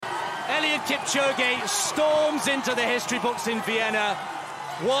Eliud Kipchoge storms into the history books in Vienna.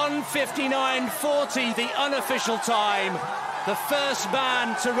 1:59.40, the unofficial time. The first man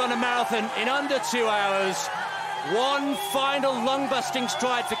to run a marathon in under 2 hours. One final lung-busting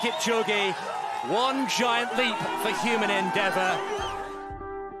stride for Kipchoge. One giant leap for human endeavor.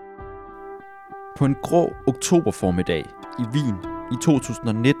 På en grå oktoberformiddag i Wien i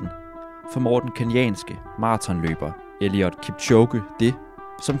 2019 formår den kenyanske maratonløber Eliud Kipchoge det,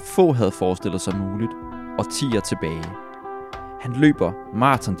 som få havde forestillet sig muligt årtier tilbage. Han løber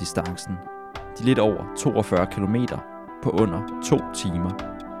maratondistancen, de lidt over 42 km, på under 2 timer.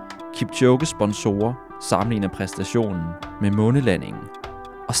 Kipchoges sponsorer sammenligner præstationen med månelandingen,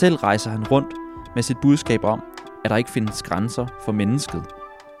 og selv rejser han rundt med sit budskab om, at der ikke findes grænser for mennesket.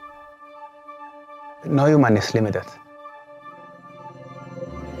 No human is limited.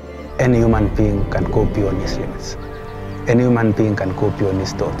 Any human being can go beyond his limits. Any human being can go beyond his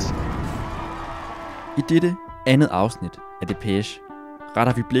thoughts. I dette andet afsnit af Depeche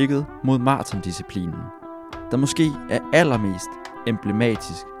retter vi blikket mod maratondisciplinen, der måske er allermest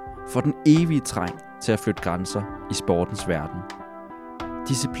emblematisk for den evige træng til at flytte grænser i sportens verden.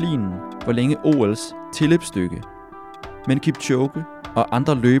 Disciplinen var længe OL's tilløbsstykke, men Kipchoge og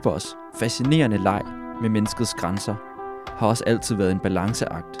andre løberes fascinerende leg med menneskets grænser har også altid været en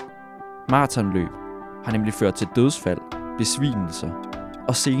balanceakt. Maratonløb har nemlig ført til dødsfald, besvimelser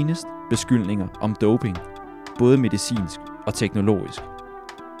og senest beskyldninger om doping, både medicinsk og teknologisk.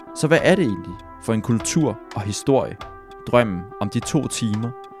 Så hvad er det egentlig for en kultur og historie, drømmen om de 2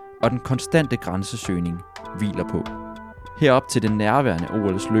 timer og den konstante grænsesøgning hviler på? Herop til det nærværende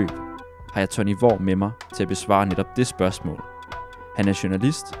OL's løb har jeg Tony Worm med mig til at besvare netop det spørgsmål. Han er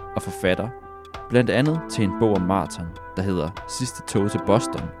journalist og forfatter, blandt andet til en bog om maraton, der hedder Sidste tog til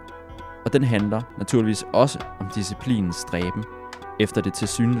Boston, og den handler naturligvis også om disciplinens stræben efter det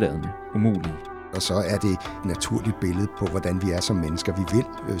tilsyneladende umulige. Og så er det et naturligt billede på, hvordan vi er som mennesker. Vi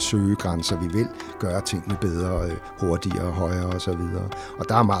vil søge grænser, vi vil gøre tingene bedre, hurtigere, højere osv. Og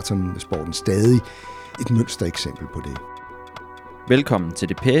der er maratonsporten stadig et mønstereksempel på det. Velkommen til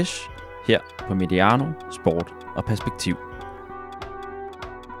Depeche, her på Mediano, Sport og Perspektiv.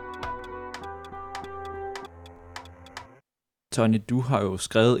 Tony, du har jo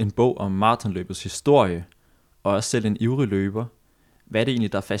skrevet en bog om maratonløbets historie, og også selv en ivrig løber. Hvad er det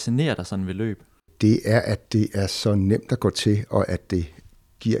egentlig, der fascinerer dig sådan ved løb? Det er, at det er så nemt at gå til, og at det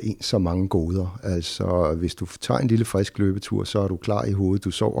giver en så mange goder. Altså, hvis du tager en lille frisk løbetur, så er du klar i hovedet,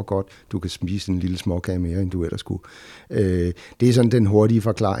 du sover godt, du kan spise en lille småkage mere, end du ellers skulle. Det er sådan den hurtige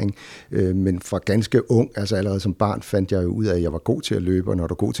forklaring. Men fra ganske ung, altså allerede som barn, fandt jeg jo ud af, at jeg var god til at løbe, og når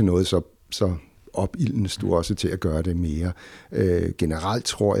du er god til noget, så opildnes du også til at gøre det mere. Generelt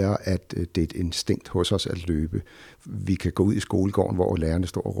tror jeg, at det er et instinkt hos os at løbe. Vi kan gå ud i skolegården, hvor lærerne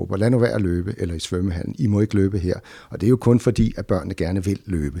står og råber, lad nu være at løbe, eller i svømmehallen, I må ikke løbe her. Og det er jo kun fordi, at børnene gerne vil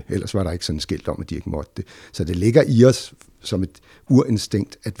løbe. Ellers var der ikke sådan et skilt om, at de ikke måtte det. Så det ligger i os som et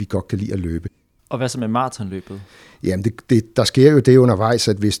urinstinkt, at vi godt kan lide at løbe. Og hvad så med maratonløbet? Jamen, der sker jo det undervejs,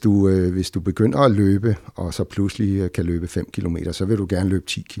 at hvis du begynder at løbe, og så pludselig kan løbe 5 km, så vil du gerne løbe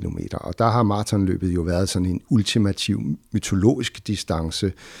 10 km. Og der har maratonløbet jo været sådan en ultimativ mytologisk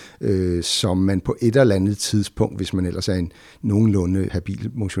distance, som man på et eller andet tidspunkt, hvis man ellers er en nogenlunde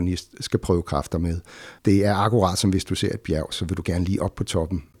habil motionist, skal prøve kræfter med. Det er akkurat som hvis du ser et bjerg, så vil du gerne lige op på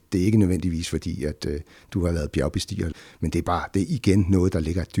toppen. Det er ikke nødvendigvis fordi, at du har været bjergbestiger, men det er igen noget, der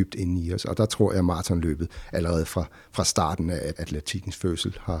ligger dybt inde i os. Og der tror jeg, at maratonløbet allerede fra starten af atletikkens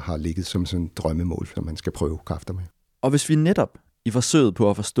fødsel har ligget som sådan et drømmemål, som man skal prøve kræfter med. Og hvis vi netop i forsøget på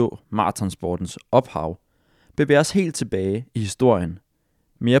at forstå maratonsportens ophav, bevæger os helt tilbage i historien,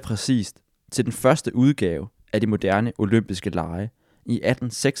 mere præcist til den første udgave af de moderne olympiske lege i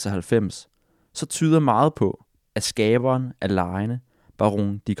 1896, så tyder meget på, at skaberen af legene,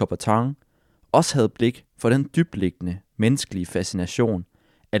 Baron de Coubertin, også havde blik for den dybtliggende menneskelige fascination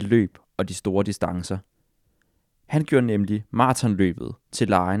af løb og de store distancer. Han gjorde nemlig maratonløbet til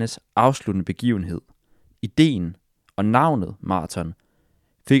legenes afsluttende begivenhed. Ideen og navnet maraton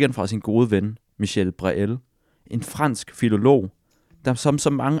fik han fra sin gode ven Michel Breuil, en fransk filolog, der som så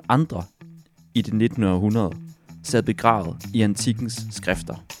mange andre i det 19. århundrede sad begravet i antikkens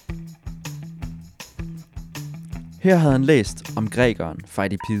skrifter. Her havde han læst om grækeren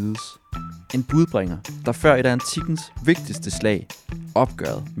Pheidippides, en budbringer, der før et af antikkens vigtigste slag,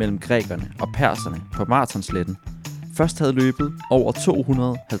 opgøret mellem grækerne og perserne på Maratonsletten, først havde løbet over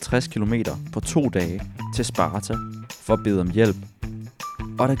 250 km på 2 dage til Sparta for at bede om hjælp.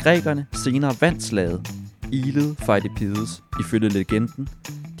 Og da grækerne senere vandt slaget, ilede Pheidippides ifølge legenden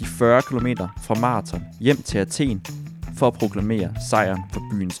de 40 km fra Maraton hjem til Athen for at proklamere sejren for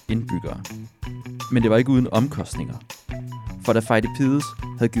byens indbyggere. Men det var ikke uden omkostninger. For da Pheidippides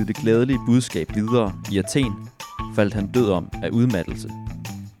havde givet det glædelige budskab videre i Athen, faldt han død om af udmattelse.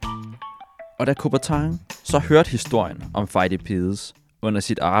 Og da Coubertin så hørte historien om Pheidippides under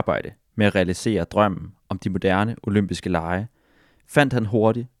sit arbejde med at realisere drømmen om de moderne olympiske lege, fandt han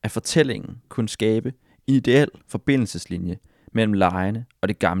hurtigt, at fortællingen kunne skabe en ideel forbindelseslinje mellem legene og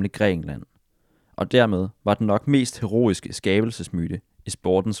det gamle Grækenland. Og dermed var den nok mest heroiske skabelsesmyte i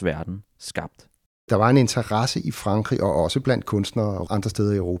sportens verden skabt. Der var en interesse i Frankrig og også blandt kunstnere og andre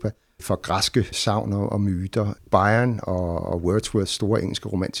steder i Europa for græske sagner og myter. Byron og Wordsworths store engelske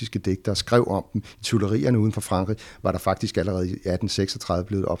romantiske digtere skrev om dem. I Tuilerierne uden for Frankrig var der faktisk allerede i 1836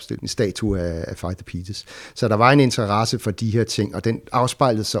 blevet opstillet en statue af Pheidippides. Så der var en interesse for de her ting, og den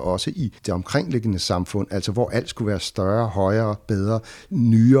afspejlede sig også i det omkringliggende samfund, altså hvor alt skulle være større, højere, bedre,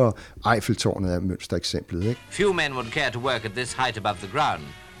 nyere. Eiffeltårnet er mønstereksemplet, ikke? Few men would care to work at this height above the ground.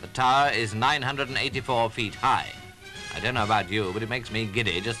 The tower is 984 feet high. I don't know about you, but it makes me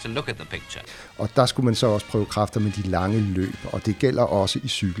giddy just to look at the picture. Og der skulle man så også prøve kræfter med de lange løb, og det gælder også i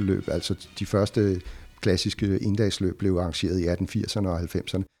cykelløb. Altså de første klassiske endagsløb blev arrangeret i 1880'erne og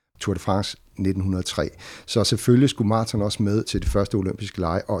 90'erne. Tour de France 1903. Så selvfølgelig skulle maraton også med til det første olympiske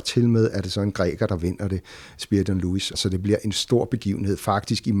lege, og til med er det så en græker, der vinder det, Spiridon Louis. Så det bliver en stor begivenhed.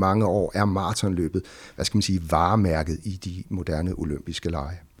 Faktisk i mange år er maratonløbet, varemærket i de moderne olympiske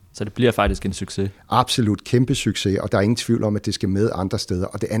lege. Så det bliver faktisk en succes? Absolut kæmpe succes, og der er ingen tvivl om, at det skal med andre steder.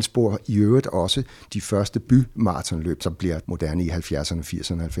 Og det ansporer i øvrigt også de første bymaratonløb, som bliver moderne i 70'erne,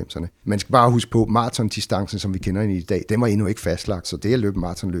 80'erne og 90'erne. Man skal bare huske på, maratondistancen, som vi kender den i dag, den var endnu ikke fastlagt. Så det at løbe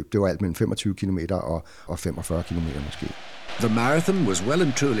maratonløb, det var alt mellem 25 km og 45 km måske. The marathon was well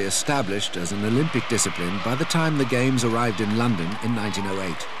and truly established as an Olympic discipline by the time the Games arrived in London in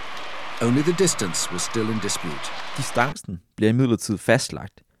 1908. Only the distance was still in dispute. Distancen bliver imidlertid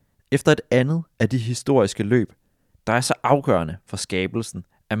fastlagt efter et andet af de historiske løb, der er så afgørende for skabelsen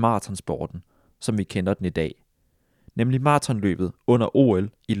af maratonsporten, som vi kender den i dag. Nemlig maratonløbet under OL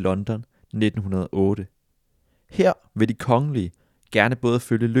i London 1908. Her vil de kongelige gerne både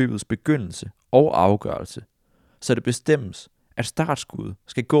følge løbets begyndelse og afgørelse, så det bestemmes, at startskuddet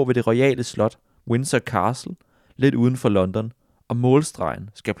skal gå ved det royale slot Windsor Castle, lidt uden for London, og målstregen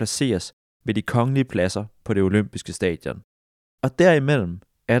skal placeres ved de kongelige pladser på det olympiske stadion. Og derimellem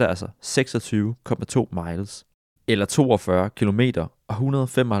er der altså 26,2 miles, eller 42 kilometer og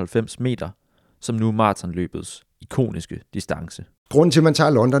 195 meter, som nu er maratonløbets ikoniske distance. Grunden til, at man tager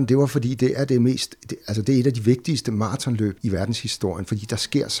London, det var fordi, det er det er et af de vigtigste maratonløb i verdenshistorien, fordi der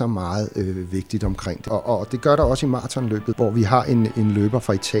sker så meget vigtigt omkring det. Og det gør der også i maratonløbet, hvor vi har en løber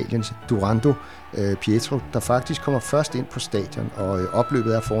fra Italien, Dorando Pietro, der faktisk kommer først ind på stadion, og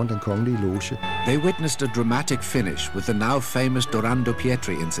opløbet er foran den kongelige loge. They witnessed a dramatic finish with the now famous Dorando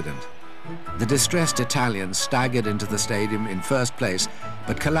Pietri incident. The distressed Italian staggered into the stadium in first place,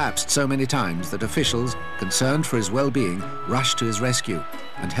 but collapsed so many times that officials, concerned for his well-being, rushed to his rescue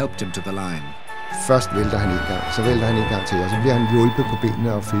and helped him to the line. Først vælter han en gang, så vælter han en gang til, og så bliver han hjulpet på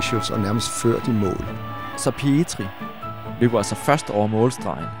benene af officials og nærmest ført i mål. Så Pietri løber altså først over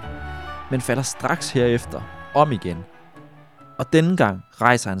målstregen, men falder straks herefter om igen. Og denne gang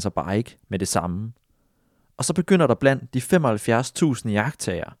rejser han sig bare ikke med det samme. Og så begynder der blandt de 75.000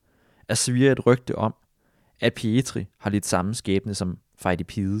 iagttagere at svire et rygte om, at Pietri har lidt samme skæbne som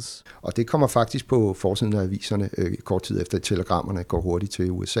Pheidippides. Og det kommer faktisk på forsiden af aviserne kort tid efter, at telegrammerne går hurtigt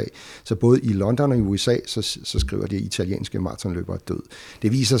til USA. Så både i London og i USA, så skriver de italienske maratonløbere død.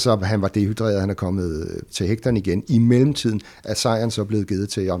 Det viser sig, at han var dehydreret, han er kommet til hægterne igen. I mellemtiden er sejren så blevet givet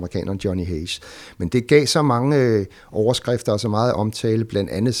til amerikaneren Johnny Hayes. Men det gav så mange overskrifter og så meget omtale. Blandt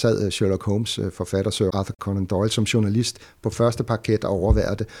andet sad Sherlock Holmes, forfatter Sir Arthur Conan Doyle, som journalist på første parket og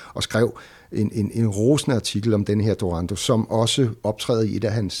overværede det, og skrev en rosende artikel om den her Dorando, som også optræder i et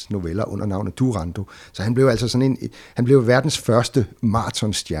af hans noveller under navnet Durando. Så han blev altså han blev verdens første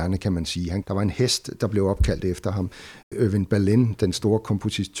maratonstjerne, kan man sige. Der var en hest, der blev opkaldt efter ham. Irving Berlin, den store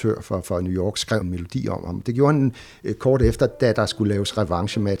kompositør fra New York, skrev en melodi om ham. Det gjorde han kort efter, da der skulle laves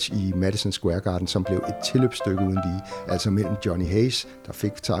revanche-match i Madison Square Garden, som blev et tilløbsstykke uden lige, altså mellem Johnny Hayes, der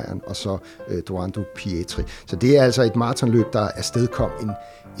fik sejren, og så Dorando Pietri. Så det er altså et maratonløb, der afstedkom en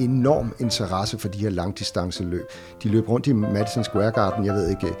enorm interesse for de her langdistanceløb. De løb rundt i Madison Square Garden, jeg ved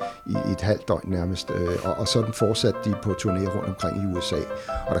ikke, i et halvt døgn nærmest, og sådan fortsatte de på turnéer rundt omkring i USA.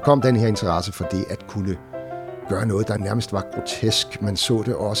 Og der kom den her interesse for det at kunne gøre noget, der nærmest var grotesk. Man så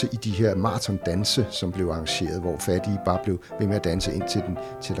det også i de her maratondanse, som blev arrangeret, hvor fattige bare blev ved med at danse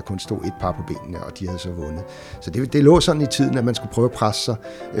til der kun stod et par på benene, og de havde så vundet. Så det lå sådan i tiden, at man skulle prøve at presse sig.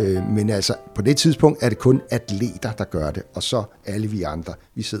 Men altså, på det tidspunkt er det kun atleter, der gør det, og så alle vi andre,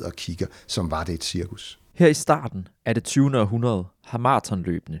 vi sidder og kigger, som var det et cirkus. Her i starten af det 20. århundrede har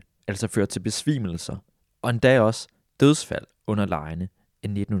maratonløbene altså ført til besvimelser, og endda også dødsfald under legene i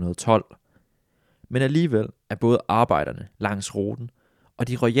 1912. Men alligevel er både arbejderne langs ruten og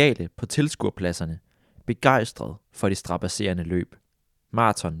de royale på tilskuerpladserne begejstrede for de strabasserende løb.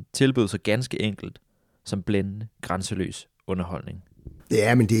 Maraton tilbød sig ganske enkelt som blændende, grænseløs underholdning.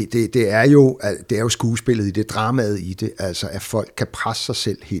 Ja, men det er jo skuespillet i det, dramaet i det, altså at folk kan presse sig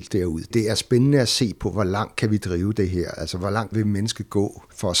selv helt derud. Det er spændende at se på, hvor langt kan vi drive det her, altså hvor langt vil mennesket gå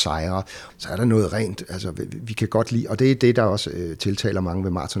for at sejre. Så er der noget rent, altså vi kan godt lide, og det er det, der også tiltaler mange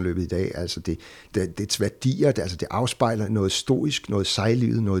ved maratonløbet i dag, altså dets værdier, altså det afspejler noget stoisk, noget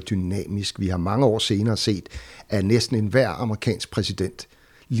sejlivet, noget dynamisk. Vi har mange år senere set, at næsten enhver amerikansk præsident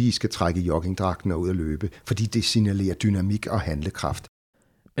lige skal trække joggingdragten og ud at løbe, fordi det signalerer dynamik og handlekraft.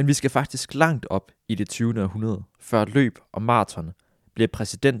 Men vi skal faktisk langt op i det 20. århundrede, før løb og maraton bliver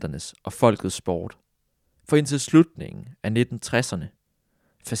præsidenternes og folkets sport. For indtil slutningen af 1960'erne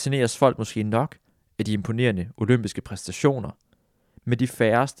fascineres folk måske nok af de imponerende olympiske præstationer, men de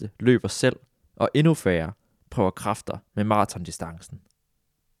færreste løber selv, og endnu færre prøver kræfter med maratondistancen.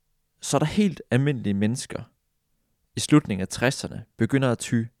 Så er der helt almindelige mennesker i slutningen af 60'erne begynder at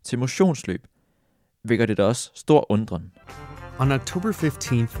ty til motionsløb, vækker det da også stor undren. On October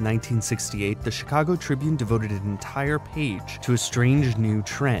 15th, 1968, the Chicago Tribune devoted an entire page to a strange new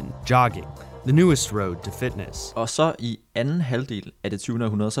trend, jogging, the newest road to fitness. Og så i anden halvdel af det 20.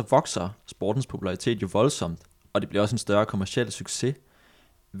 århundrede, så vokser sportens popularitet jo voldsomt, og det bliver også en større kommerciel succes.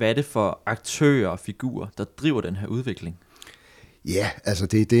 Hvad er det for aktører og figurer, der driver den her udvikling? Ja, altså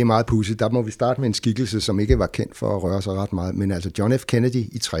det er meget pudsigt. Der må vi starte med en skikkelse, som ikke var kendt for at røre sig ret meget, men altså John F. Kennedy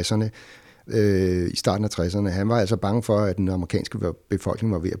i 60'erne, i starten af 60'erne, han var altså bange for, at den amerikanske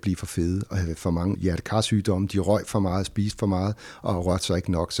befolkning var ved at blive for fede og havde for mange hjertekarsygdomme. De røg for meget, spiste for meget og rørte sig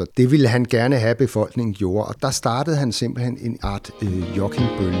ikke nok. Så det ville han gerne have, befolkningen gjorde. Og der startede han simpelthen en art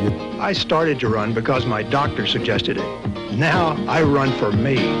joggingbølge. I started to run because my doctor suggested it. Now I run for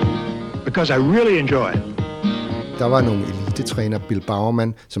me because I really enjoy it. Der var nogle elitetræner, Bill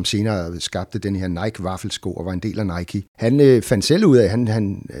Bowerman, som senere skabte den her Nike-vaffelsko og var en del af Nike. Han fandt selv ud af,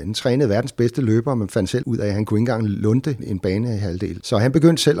 han trænede verdens bedste løber, men fandt selv ud af, at han kunne ikke engang lunde en banehalvdel. Så han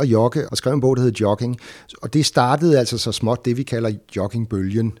begyndte selv at jogge og skrev en bog, der hed Jogging. Og det startede altså så småt det, vi kalder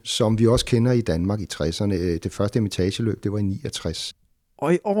joggingbølgen, som vi også kender i Danmark i 60'erne. Det første imitageløb, det var i 69.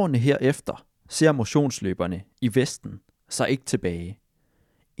 Og i årene herefter ser motionsløberne i Vesten sig ikke tilbage.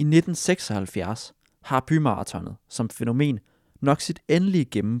 I 1976 har bymaratonet som fænomen nok sit endelige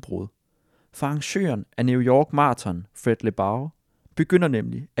gennembrud. For arrangøren af New York Marathon, Fred Lebow, begynder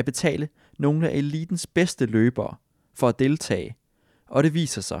nemlig at betale nogle af elitens bedste løbere for at deltage, og det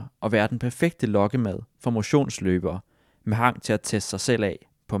viser sig at være den perfekte lokkemad for motionsløbere med hang til at teste sig selv af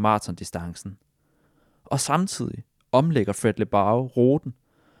på maratondistancen. Og samtidig omlægger Fred Lebow ruten,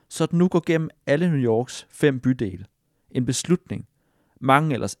 så den nu går gennem alle New Yorks 5 bydele. En beslutning,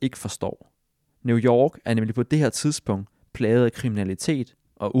 mange ellers ikke forstår. New York er nemlig på det her tidspunkt plaget af kriminalitet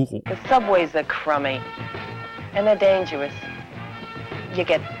og uro. The subways are crummy, and they're dangerous. You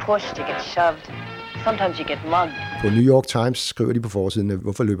get pushed, you get shoved. Sometimes you get mugged. På New York Times skriver de på forsiden,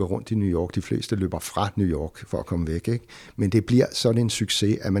 hvorfor løber rundt i New York. De fleste løber fra New York for at komme væk, ikke? Men det bliver sådan en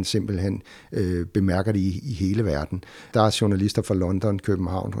succes, at man simpelthen bemærker det i hele verden. Der er journalister fra London,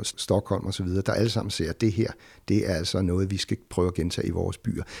 København, Stockholm osv., der alle sammen ser, at det her, det er altså noget, vi skal prøve at gentage i vores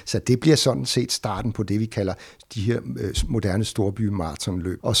byer. Så det bliver sådan set starten på det, vi kalder de her moderne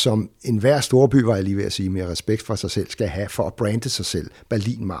storby-maratonløb. Og som enhver storby, var jeg lige ved at sige, med respekt for sig selv, skal have for at brande sig selv.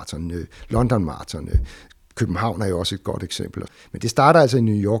 Berlin-maraton, London-maraton, København er jo også et godt eksempel. Men det starter altså i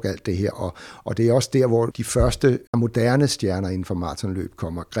New York, alt det her, og det er også der, hvor de første moderne stjerner inden for maratonløb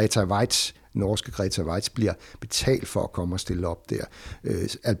kommer. Greta Weitz, norske Greta Weitz, bliver betalt for at komme og stille op der.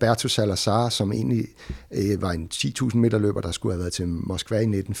 Alberto Salazar, som egentlig var en 10.000 meter løber, der skulle have været til Moskva i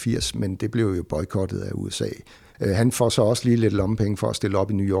 1980, men det blev jo boykottet af USA. Han får så også lige lidt lommepenge for at stille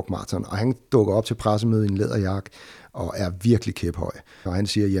op i New York Marathon, og han dukker op til pressemødet i en læderjakke og er virkelig kæphøj. Og han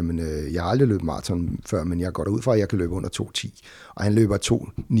siger, jamen, jeg har aldrig løbet maraton før, men jeg går derud fra, at jeg kan løbe under 2:10. Og han løber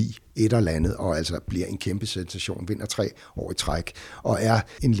 2:9 et eller andet, og altså bliver en kæmpe sensation, vinder 3 år i træk, og er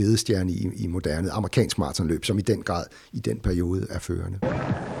en ledestjerne i moderne amerikansk maratonløb, som i den grad i den periode er førende.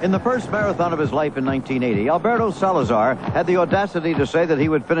 In the first marathon of his life in 1980, Alberto Salazar had the audacity to say that he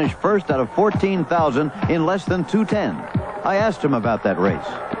would finish first out of 14,000 in less than 2:10. I asked him about that race.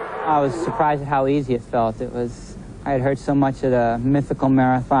 I was surprised at how easy it felt. I had heard so much of the mythical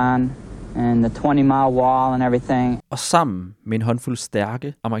marathon and the 20-mile wall and everything. Og sammen med en håndfuld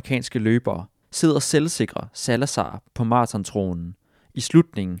stærke amerikanske løbere sidder selvsikre Salazar på maratontronen i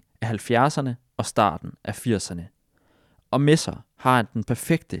slutningen af 70'erne og starten af 80'erne. Og med sig har han den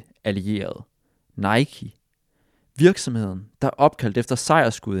perfekte allierede, Nike. Virksomheden, der er opkaldt efter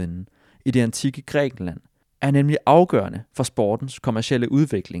sejrsgudinden i det antikke Grækenland, er nemlig afgørende for sportens kommercielle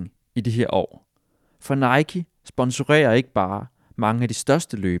udvikling i de her år. For Nike sponsorerer ikke bare mange af de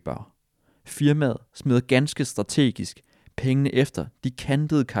største løbere. Firmaet smider ganske strategisk pengene efter de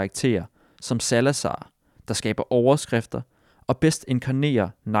kantede karakterer som Salazar, der skaber overskrifter og bedst inkarnerer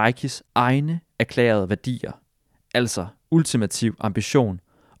Nikes egne erklærede værdier. Altså ultimativ ambition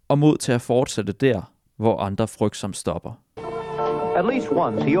og mod til at fortsætte der, hvor andre frygtsomt stopper. At least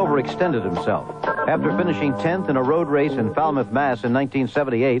once he overextended himself. After finishing 10th in a road race in Falmouth, Mass. in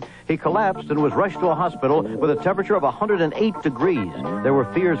 1978, he collapsed and was rushed to a hospital with a temperature of 108 degrees. There were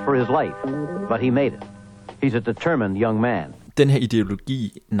fears for his life, but he made it. He's a determined young man. Den her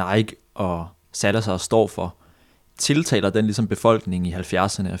ideologi, Nike og Salazar står for, tiltaler den ligesom befolkningen i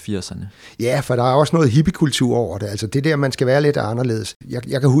 70'erne og 80'erne? Ja, for der er også noget hippiekultur over det. Altså det der, man skal være lidt anderledes.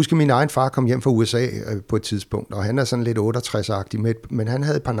 Jeg kan huske, at min egen far kom hjem fra USA på et tidspunkt, og han er sådan lidt 68-agtig, men han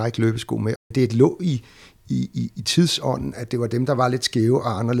havde et par Nike løbesko med. Det lå i tidsånden, at det var dem, der var lidt skæve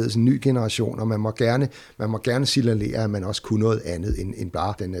og anderledes, en ny generation, og man må gerne signalere, at man også kunne noget andet end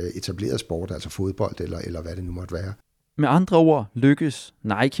bare den etablerede sport, altså fodbold eller hvad det nu måtte være. Med andre ord lykkes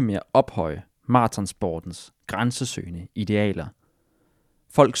Nike med at ophøje maratonsportens grænsesøgende idealer.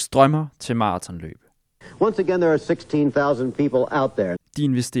 Folk strømmer til maratonløb. Once again, there are 16,000 people out there. De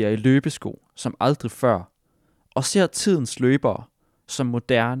investerer i løbesko som aldrig før, og ser tidens løbere som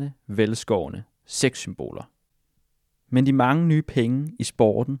moderne, velskårne sexsymboler. Men de mange nye penge i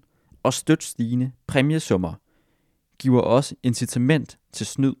sporten og støt stigende præmiesummer giver også incitament til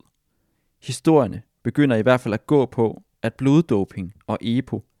snyd. Historierne begynder i hvert fald at gå på, at bloddoping og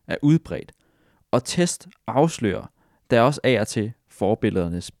EPO er udbredt, og test afslører der også af og til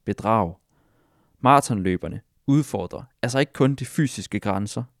forbilledernes bedrag. Maratonløberne udfordrer altså ikke kun de fysiske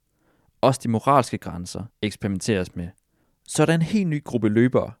grænser, også de moralske grænser eksperimenteres med. Så da en helt ny gruppe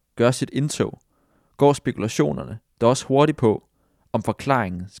løbere gør sit indtog, går spekulationerne der også hurtigt på, om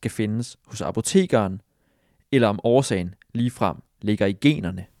forklaringen skal findes hos apotekeren, eller om årsagen ligefrem ligger i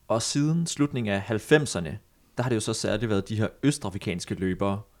generne. Og siden slutningen af 90'erne, der har det jo så særligt været de her østafrikanske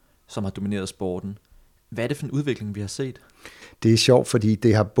løbere, som har domineret sporten. Hvad er det for en udvikling, vi har set? Det er sjovt, fordi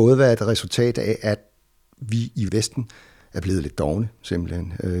det har både været et resultat af, at vi i Vesten er blevet lidt dovne,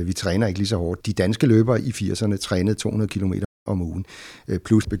 simpelthen. Vi træner ikke lige så hårdt. De danske løbere i 80'erne trænede 200 kilometer om ugen.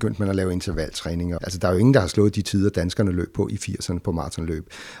 Plus begyndte man at lave intervaltræninger. Altså, der er jo ingen, der har slået de tider, danskerne løb på i 80'erne på maratonløb.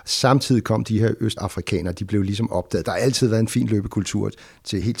 Samtidig kom de her østafrikanere, de blev ligesom opdaget. Der har altid været en fin løbekultur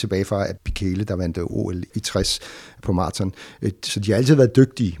til helt tilbage fra at Bikele, der vandt OL i 60 på maraton. Så de har altid været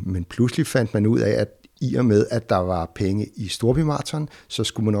dygtige, men pludselig fandt man ud af, at i og med, at der var penge i Storbymaraton, så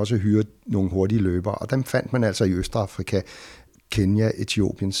skulle man også hyre nogle hurtige løbere, og dem fandt man altså i Østafrika, Kenya,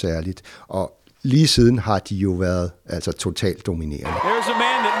 Etiopien særligt, og lige siden har de jo været altså totalt dominerende. There's a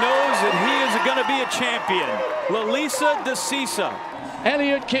man that knows that he is going to be a champion. Lalisa Desisa.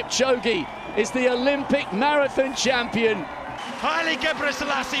 Eliud Kipchoge is the Olympic marathon champion. Haile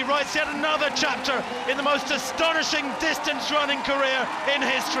Gebrselassie writes yet another chapter in the most astonishing distance running career in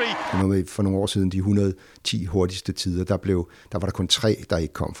history. For nogle år siden, de 110 hurtigste tider, der var der kun 3, der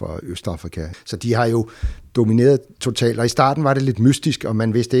ikke kom fra Østafrika. Så de har jo domineret totalt, og i starten var det lidt mystisk, og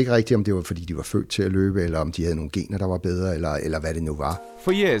man vidste ikke rigtigt, om det var fordi de var født til at løbe, eller om de havde nogle gener, der var bedre, eller hvad det nu var.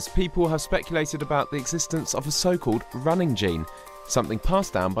 For years, people have speculated about the existence of a so-called running gene, something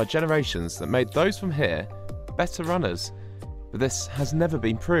passed down by generations that made those from here better runners. But this has never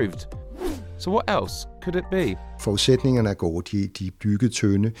been proved. So what else could it be? Forudsætningerne er gode. De er bygget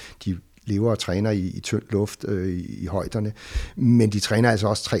tynde. De lever og træner i tynd luft i højderne. Men de træner altså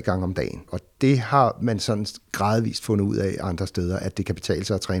også 3 gange om dagen. Og det har man sådan gradvist fundet ud af andre steder, at det kan betale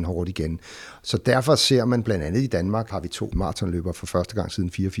sig at træne hårdt igen. Så derfor ser man blandt andet i Danmark, har vi 2 maratonløbere for første gang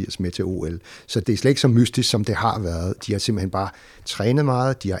siden 84 med til OL. Så det er slet ikke så mystisk, som det har været. De har simpelthen bare trænet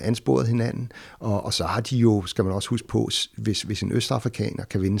meget, de har ansporet hinanden, og så har de jo, skal man også huske på, hvis en østafrikaner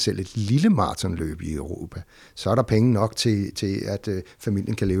kan vinde selv et lille maratonløb i Europa, så er der penge nok til at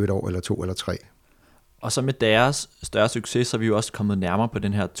familien kan leve 1 år eller 2 eller 3. Og så med deres større succes, så er vi jo også kommet nærmere på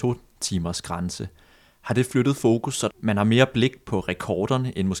den her 2-timers grænse. Har det flyttet fokus, så man har mere blik på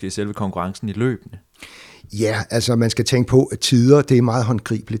rekorderne, end måske selve konkurrencen i løbene? Ja, altså man skal tænke på, at tider, det er meget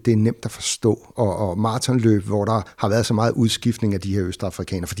håndgribeligt, det er nemt at forstå, og maratonløb, hvor der har været så meget udskiftning af de her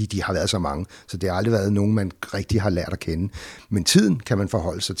østafrikanere, fordi de har været så mange, så det har aldrig været nogen, man rigtig har lært at kende. Men tiden kan man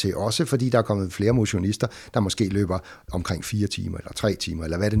forholde sig til, også fordi der er kommet flere motionister, der måske løber omkring 4 timer, eller 3 timer,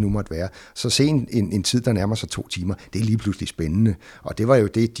 eller hvad det nu måtte være. Så se en tid, der nærmer sig 2 timer, det er lige pludselig spændende, og det var jo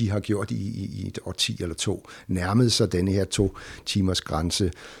det, de har gjort i et årti eller 2, nærmede sig denne her 2 timers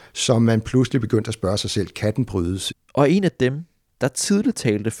grænse, som man pludselig begyndte at spørge sig selv, kan den brydes? Og en af dem, der tidligt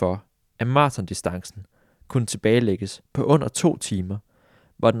talte for, at maratondistancen kunne tilbagelægges på under 2 timer,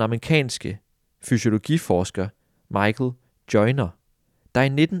 var den amerikanske fysiologiforsker Michael Joyner, der i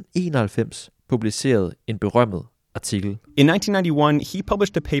 1991 publicerede en berømmet artikel. In 1991, he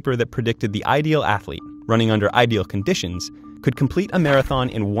published a paper that predicted the ideal athlete, running under ideal conditions, could complete a marathon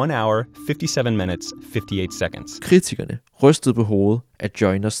in 1 hour, 57 minutes, 58 seconds. Kritikerne rystede på hovedet af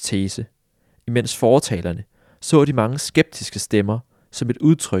Joyners tese, imens fortalerne så de mange skeptiske stemmer som et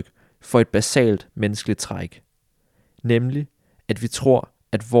udtryk for et basalt menneskeligt træk. Nemlig, at vi tror,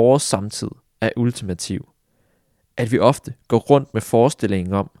 at vores samtid er ultimativ. At vi ofte går rundt med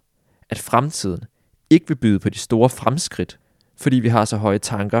forestillingen om, at fremtiden ikke vil byde på de store fremskridt, fordi vi har så høje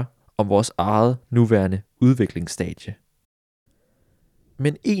tanker om vores eget nuværende udviklingsstadie.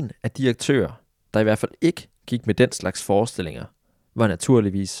 Men en af de aktører, der i hvert fald ikke gik med den slags forestillinger, var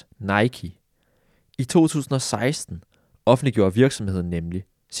naturligvis Nike. I 2016 offentliggjorde virksomheden nemlig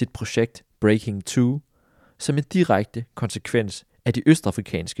sit projekt Breaking 2, som en direkte konsekvens af de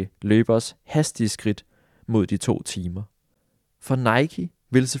østafrikanske løberes hastige skridt mod de 2 timer. For Nike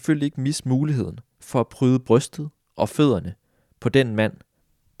ville selvfølgelig ikke misse muligheden for at bryde brystet og fødderne på den mand,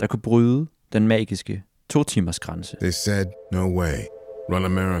 der kunne bryde den magiske 2-timers grænse. They said, no way. Run a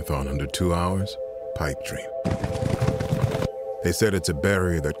marathon under 2 hours? Pipe dream. They said it's a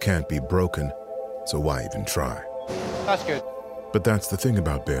barrier that can't be broken, so why even try? That's good. But that's the thing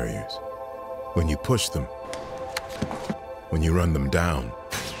about barriers. When you push them, when you run them down,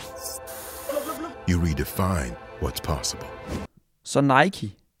 you redefine what's possible. Så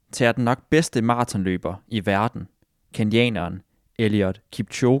Nike tager den nok bedste maratonløber i verden, kenyaneren Eliud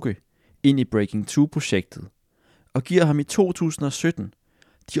Kipchoge, ind i Breaking 2-projektet, og giver ham i 2017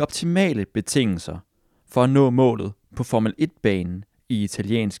 de optimale betingelser for at nå målet på Formel 1-banen i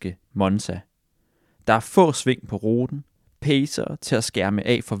italienske Monza. Der er få sving på ruten, pacer til at skærme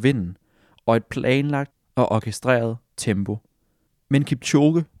af for vinden, og et planlagt og orkestreret tempo. Men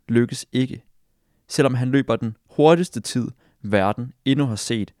Kipchoge lykkes ikke, selvom han løber den hurtigste tid, verden endnu har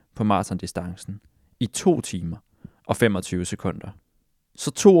set på maratondistancen, i 2 timer og 25 sekunder.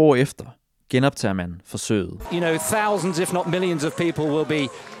 Så 2 år efter genoptager man forsøget. You know, thousands, if not millions of people will be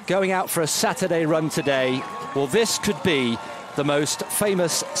going out for a Saturday run today. Well, this could be the most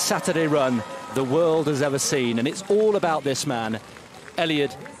famous Saturday run the world has ever seen. And it's all about this man,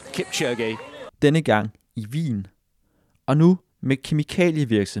 Eliud Kipchoge. Denne gang i Wien. Og nu med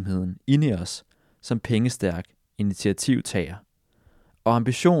kemikalievirksomheden Ineos som pengestærk initiativtager. Og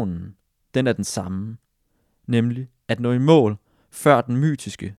ambitionen, den er den samme. Nemlig at nå i mål før den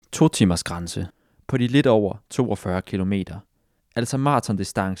mytiske 2-timers grænse på de lidt over 42 kilometer. Altså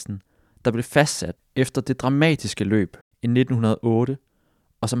maratondistancen, der blev fastsat efter det dramatiske løb i 1908,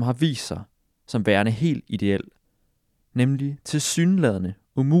 og som har vist sig som værende helt ideel. Nemlig tilsyneladende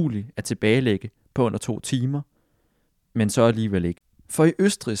umulig at tilbagelægge på under 2 timer, men så alligevel ikke. For i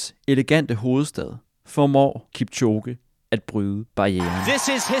Østrigs elegante hovedstad formår Kipchoge at bryde barrieren. This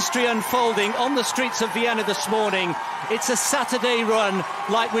is history unfolding on the streets of Vienna this morning. It's a Saturday run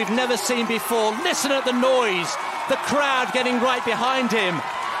like we've never seen before. Listen at the noise. The crowd getting right behind him.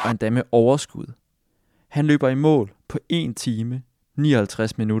 Og endda med overskud. Han løber i mål på 1 time,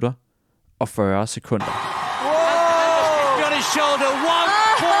 59 minutter og 40 sekunder. Whoa! On his shoulder,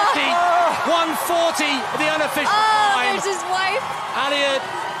 1:40, the unofficial time. There's his wife.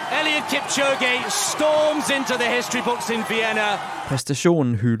 Eliud Kipchoge storms into the history books in Vienna.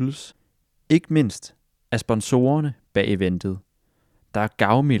 Præstationen hyldes, ikke mindst af sponsorerne bag eventet, der er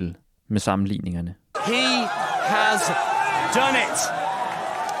gavmilde med sammenligningerne. He has done it.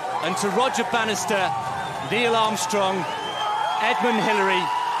 And to Roger Bannister, Neil Armstrong, Edmund Hillary,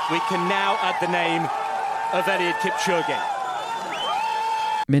 we can now add the name of Eliud Kipchoge.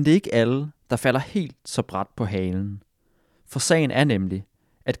 Men det er ikke alle, der falder helt så brat på halen. For sagen er nemlig,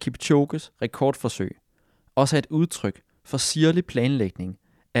 at Kipchoges rekordforsøg også er et udtryk for sirlig planlægning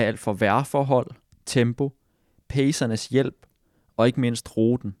af alt fra vejrforhold, tempo, pacernes hjælp og ikke mindst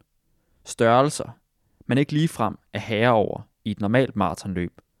ruten. Størrelser, man ikke ligefrem er herre over i et normalt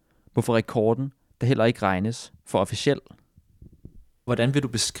maratonløb, hvorfor rekorden der heller ikke regnes for officiel. Hvordan vil du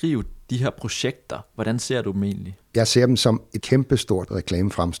beskrive de her projekter? Hvordan ser du dem egentlig? Jeg ser dem som et kæmpestort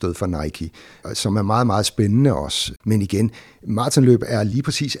reklamefremstød for Nike, som er meget, meget spændende også. Men igen, maratonløb er lige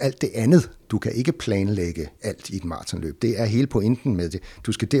præcis alt det andet. Du kan ikke planlægge alt i et maratonløb. Det er hele pointen med det.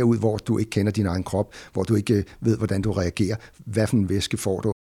 Du skal derud, hvor du ikke kender din egen krop, hvor du ikke ved, hvordan du reagerer, hvad for en væske får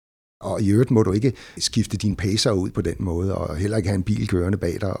du. Og i øvrigt må du ikke skifte dine pacer ud på den måde, og heller ikke have en bil kørende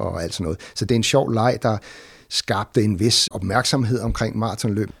bag dig og alt sådan noget. Så det er en sjov leg, der skabte en vis opmærksomhed omkring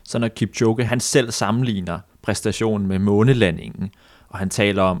maratonløb. Så når Kipchoge han selv sammenligner præstationen med månelandingen, og han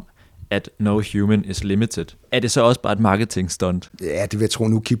taler om, at no human is limited, er det så også bare et marketingstunt? Ja, det vil jeg tro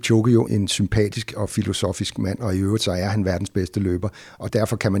nu. Kipchoge jo en sympatisk og filosofisk mand, og i øvrigt så er han verdens bedste løber, og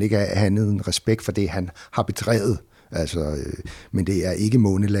derfor kan man ikke have andet end respekt for det, han har bedrevet. Altså, men det er ikke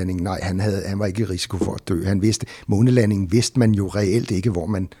månelandingen. Nej, han var ikke i risiko for at dø. Månelandingen vidste man jo reelt ikke, hvor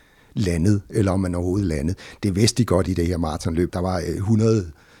man landede, eller om man overhovedet landede. Det vidste de godt i det her maratonløb. Der var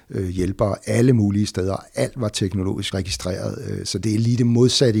 100 hjælpere alle mulige steder. Alt var teknologisk registreret, så det er lige det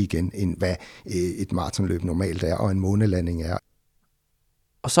modsatte igen, end hvad et maratonløb normalt er, og en månelanding er.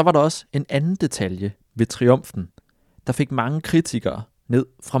 Og så var der også en anden detalje ved triumfen, der fik mange kritikere ned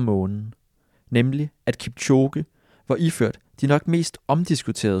fra månen. Nemlig, at Kipchoge var iført de nok mest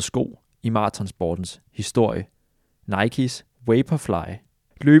omdiskuterede sko i maratonsportens historie. Nikes Vaporfly.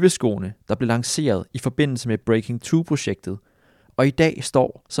 Løbeskoene, der blev lanceret i forbindelse med Breaking 2-projektet, og i dag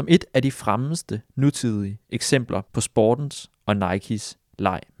står som et af de fremmeste nutidige eksempler på sportens og Nikes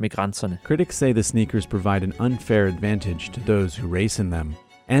leg med grænserne. Critics say the sneakers provide an unfair advantage to those who race in them,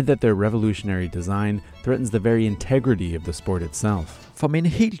 and that their revolutionary design threatens the very integrity of the sport itself. For med en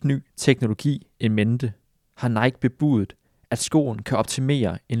helt ny teknologi i mente, har Nike bebudet, at skoen kan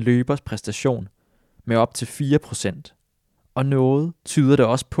optimere en løbers præstation med op til 4%. Og noget tyder det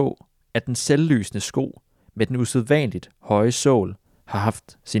også på, at den selvlysende sko med den usædvanligt høje sål har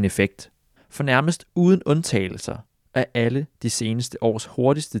haft sin effekt. For nærmest uden undtagelser er alle de seneste års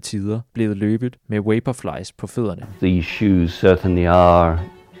hurtigste tider blevet løbet med Vaporflies på fødderne. These shoes certainly are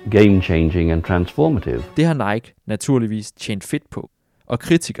game-changing and transformative. Det har Nike naturligvis tjent fedt på, og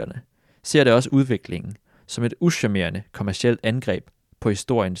kritikerne ser det også udviklingen som et uschammerende kommercielt angreb på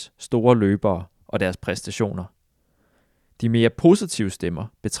historiens store løbere og deres præstationer. De mere positive stemmer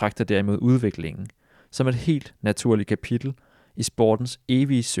betragter derimod udviklingen som et helt naturligt kapitel i sportens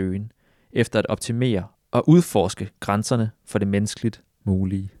evige søgen efter at optimere og udforske grænserne for det menneskeligt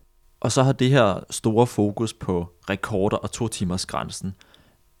mulige. Og så har det her store fokus på rekorder og 2-timers-grænsen,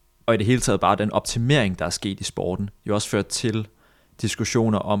 og i det hele taget bare den optimering, der er sket i sporten, jo også ført til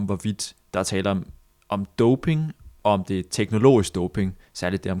diskussioner om, hvorvidt der taler om doping, og om det er teknologisk doping,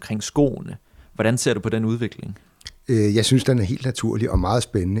 særligt det omkring skoene. Hvordan ser du på den udvikling? Jeg synes, den er helt naturlig og meget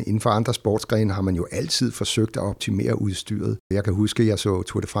spændende. Inden for andre sportsgrene har man jo altid forsøgt at optimere udstyret. Jeg kan huske, at jeg så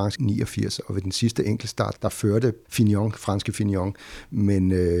Tour de France 89, og ved den sidste enkeltstart, der førte Fignon, franske Fignon, men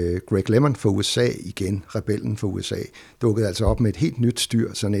Greg LeMond fra USA, igen rebellen fra USA, dukkede altså op med et helt nyt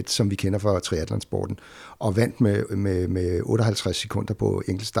styr, sådan et, som vi kender fra triathlonsporten, og vandt med 58 sekunder på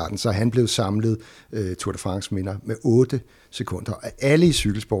enkeltstarten, så han blev samlet Tour de France-vinder med 8 sekunder. Og alle i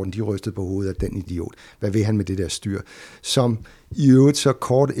cykelsporten, de rystede på hovedet af den idiot. Hvad vil han med det der styr? Som i øvrigt så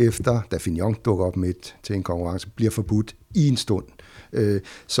kort efter, da Fignon dukker op midt til en konkurrence, bliver forbudt i en stund.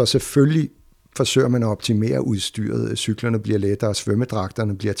 Så selvfølgelig forsøger man at optimere udstyret. Cyklerne bliver lettere,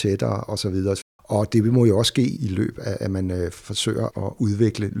 svømmedragterne bliver tættere osv. Og det må jo også ske i løb, at man forsøger at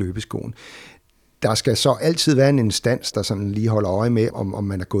udvikle løbeskoen. Der skal så altid være en instans, der sådan lige holder øje med, om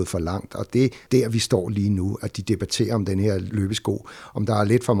man er gået for langt. Og det er der, vi står lige nu, at de debatterer om den her løbesko. Om der er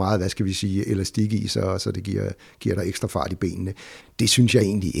lidt for meget, hvad skal vi sige, elastik i, så det giver dig ekstra fart i benene. Det synes jeg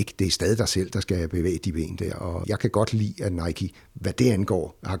egentlig ikke. Det er stadig dig selv, der skal bevæge de ben der. Og jeg kan godt lide, at Nike, hvad det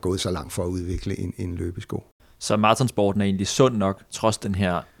angår, har gået så langt for at udvikle en løbesko. Så maratonsporten er egentlig sund nok, trods den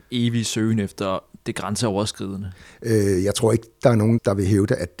her evige søgen efter det grænseoverskridende? Jeg tror ikke, der er nogen, der vil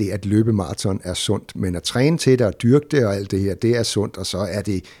hævde, at det at løbe maraton er sundt, men at træne til det og dyrke det og alt det her, det er sundt, og så er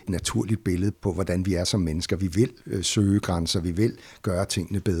det et naturligt billede på, hvordan vi er som mennesker. Vi vil søge grænser, vi vil gøre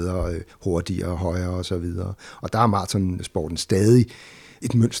tingene bedre, hurtigere, højere osv. Og der er maratonsporten stadig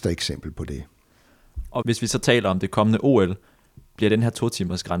et mønstereksempel på det. Og hvis vi så taler om det kommende OL, bliver den her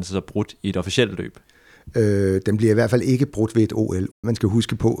 2-timers grænse så brudt i et officielt løb? Den bliver i hvert fald ikke brudt ved et OL. Man skal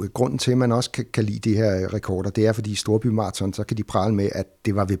huske på, grunden til, at man også kan lide de her rekorder, det er, fordi i Storby Marathon, så kan de prale med, at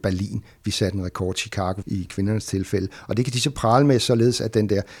det var ved Berlin, vi satte en rekord, Chicago i kvindernes tilfælde. Og det kan de så prale med, således at den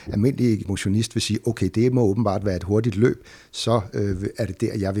der almindelige motionist vil sige, okay, det må åbenbart være et hurtigt løb, så er det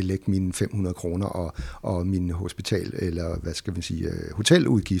der, jeg vil lægge mine 500 kroner og mine hospital, eller hvad skal man sige,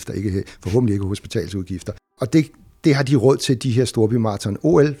 hoteludgifter, forhåbentlig ikke hospitalsudgifter. Og det har de råd til, de her Storby Marathon.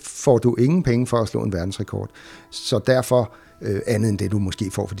 OL får du ingen penge for at slå en verdensrekord. Så derfor, andet end det du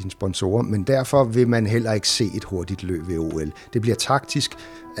måske får for dine sponsorer, men derfor vil man heller ikke se et hurtigt løb ved OL. Det bliver taktisk,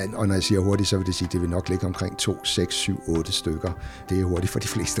 og når jeg siger hurtigt, så vil det sige, at det vil nok ligge omkring 2, 6, 7, 8 stykker. Det er hurtigt for de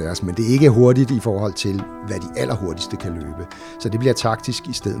fleste af os, men det er ikke hurtigt i forhold til, hvad de allerhurtigste kan løbe. Så det bliver taktisk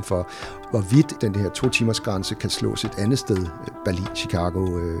i stedet for, hvorvidt den her 2-timers grænse kan slås et andet sted, Berlin, Chicago,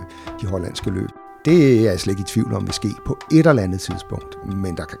 de hollandske løb. Det er jeg slet ikke i tvivl om vil ske på et eller andet tidspunkt,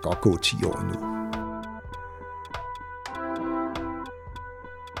 men der kan godt gå 10 år endnu.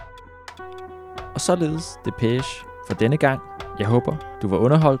 Og således Depeche for denne gang. Jeg håber, du var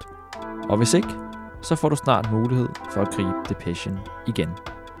underholdt, og hvis ikke, så får du snart mulighed for at gribe Depechen igen.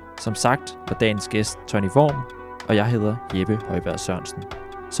 Som sagt var dagens gæst Tony Worm, og jeg hedder Jeppe Højberg Sørensen.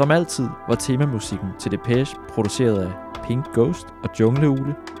 Som altid var temamusikken til Depeche produceret af Pink Ghost og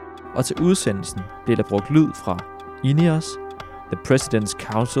Jungleugle, og til udsendelsen blev der brugt lyd fra INEOS, The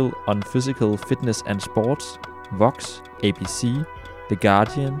President's Council on Physical Fitness and Sports, Vox, ABC, The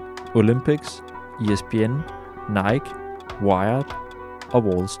Guardian, Olympics, ESPN, Nike, Wired og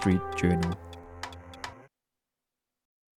Wall Street Journal.